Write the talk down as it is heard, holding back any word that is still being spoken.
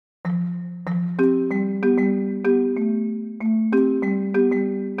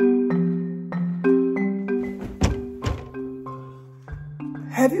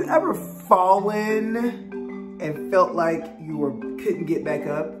Have you ever fallen and felt like couldn't get back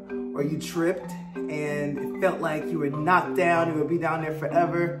up, or you tripped and it felt like you were knocked down, you would be down there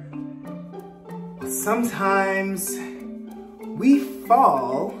forever? Sometimes we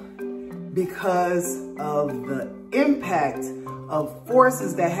fall because of the impact of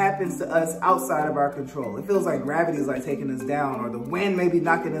forces that happens to us outside of our control. It feels like gravity is like taking us down, or the wind may be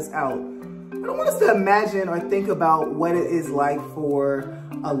knocking us out. I don't want us to imagine or think about what it is like for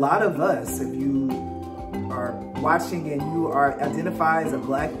a lot of us. If you are watching and you are identified as a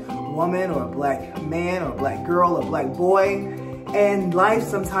black woman or a black man or a black girl or a black boy, and life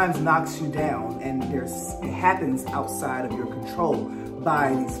sometimes knocks you down, and it happens outside of your control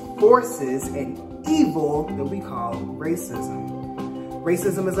by these forces and evil that we call racism.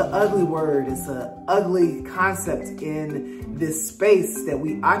 Racism is an ugly word. It's an ugly concept in this space that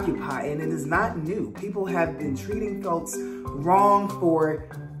we occupy, and it is not new. People have been treating folks wrong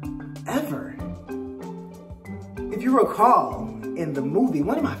forever. If you recall, in the movie,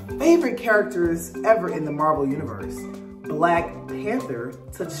 one of my favorite characters ever in the Marvel Universe, Black Panther,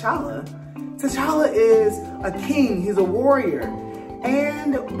 T'Challa. T'Challa is a king, he's a warrior.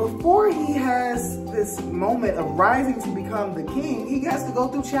 And before he has this moment of rising to become the king, he has to go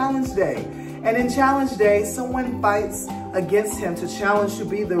through Challenge Day. And in Challenge Day, someone fights against him to challenge to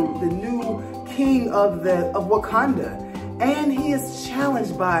be the new king of Wakanda. And he is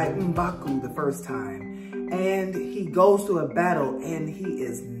challenged by M'Baku the first time. And he goes through a battle and he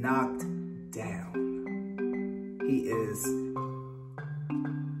is knocked down. He is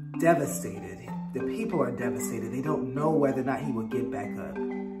devastated. The people are devastated. They don't know whether or not he will get back up.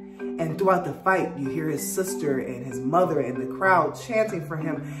 And throughout the fight, you hear his sister and his mother and the crowd chanting for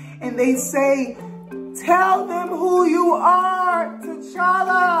him. And they say, "Tell them who you are,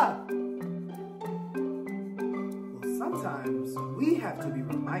 T'Challa." Well, sometimes we have to be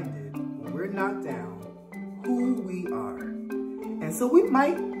reminded when we're knocked down who we are. And so we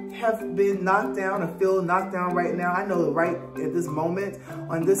might have been knocked down or feel knocked down right now. I know right at this moment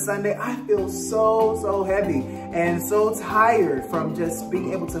on this Sunday, I feel so heavy and so tired from just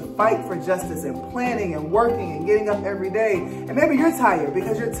being able to fight for justice and planning and working and getting up every day. And maybe you're tired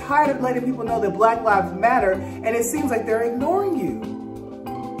because you're tired of letting people know that Black Lives Matter, and it seems like they're ignoring you.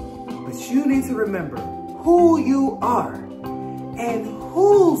 But you need to remember who you are and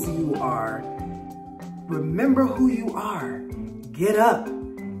whose you are. Remember who you are. Get up.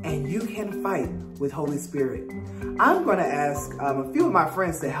 And you can fight with Holy Spirit. I'm gonna ask a few of my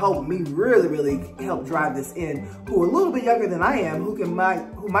friends to help me really help drive this in, who are a little bit younger than I am, who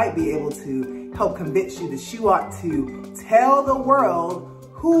might be able to help convince you that you ought to tell the world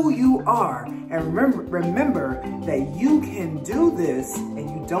who you are. And remember that you can do this and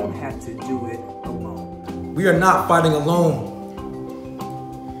you don't have to do it alone. We are not fighting alone.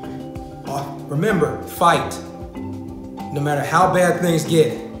 Remember, fight. No matter how bad things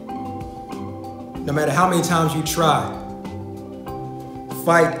get, no matter how many times you try,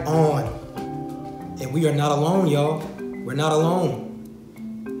 fight on. And we are not alone, y'all. We're not alone.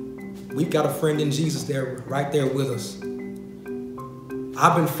 We've got a friend in Jesus there, right there with us.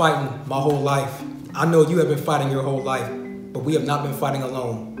 I've been fighting my whole life. I know you have been fighting your whole life, but we have not been fighting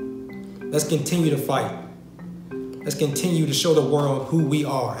alone. Let's continue to fight. Let's continue to show the world who we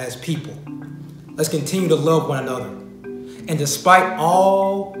are as people. Let's continue to love one another. And despite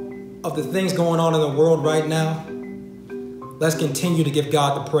all of the things going on in the world right now, let's continue to give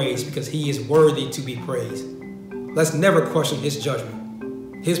God the praise because he is worthy to be praised. Let's never question his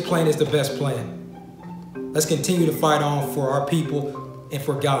judgment. His plan is the best plan. Let's continue to fight on for our people and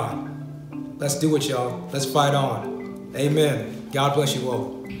for God. Let's do it, y'all. Let's fight on. Amen. God bless you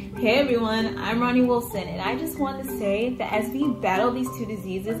all. Hey everyone, I'm Ronnie Wilson, and I just want to say that as we battle these two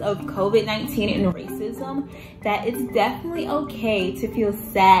diseases of COVID-19 and racism, that it's definitely okay to feel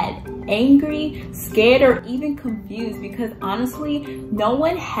sad, angry, scared, or even confused, because honestly, no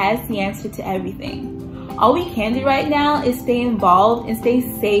one has the answer to everything. All we can do right now is stay involved and stay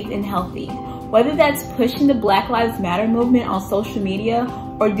safe and healthy. Whether that's pushing the Black Lives Matter movement on social media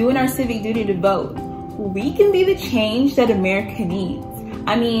or doing our civic duty to vote, we can be the change that America needs.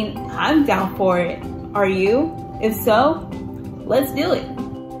 I mean, I'm down for it. Are you? If so, let's do it.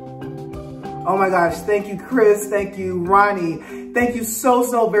 Oh my gosh, thank you, Chris. Thank you, Ronnie. Thank you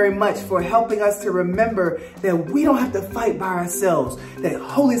so very much for helping us to remember that we don't have to fight by ourselves. That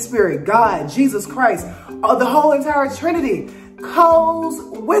Holy Spirit, God, Jesus Christ, the whole entire Trinity goes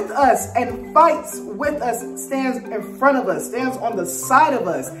with us and fights with us, stands in front of us, stands on the side of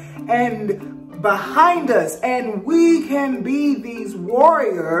us, and behind us, and we can be these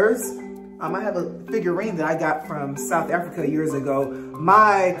warriors I have a figurine that I got from South Africa years ago.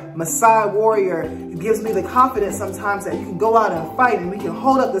 My Maasai warrior gives me the confidence sometimes that you can go out and fight, and we can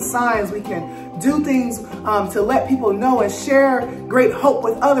hold up the signs, we can do things to let people know and share great hope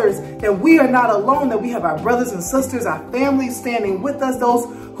with others that we are not alone, that we have our brothers and sisters, our families standing with us, those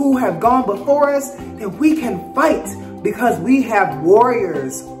who have gone before us, that we can fight because we have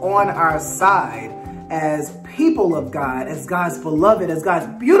warriors on our side as people of God, as God's beloved, as God's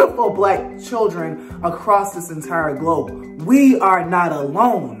beautiful black children across this entire globe. We are not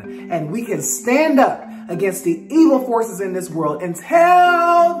alone, and we can stand up against the evil forces in this world and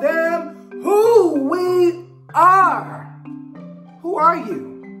tell them who we are. Who are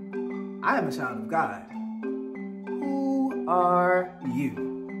you? I am a child of God. Who are you?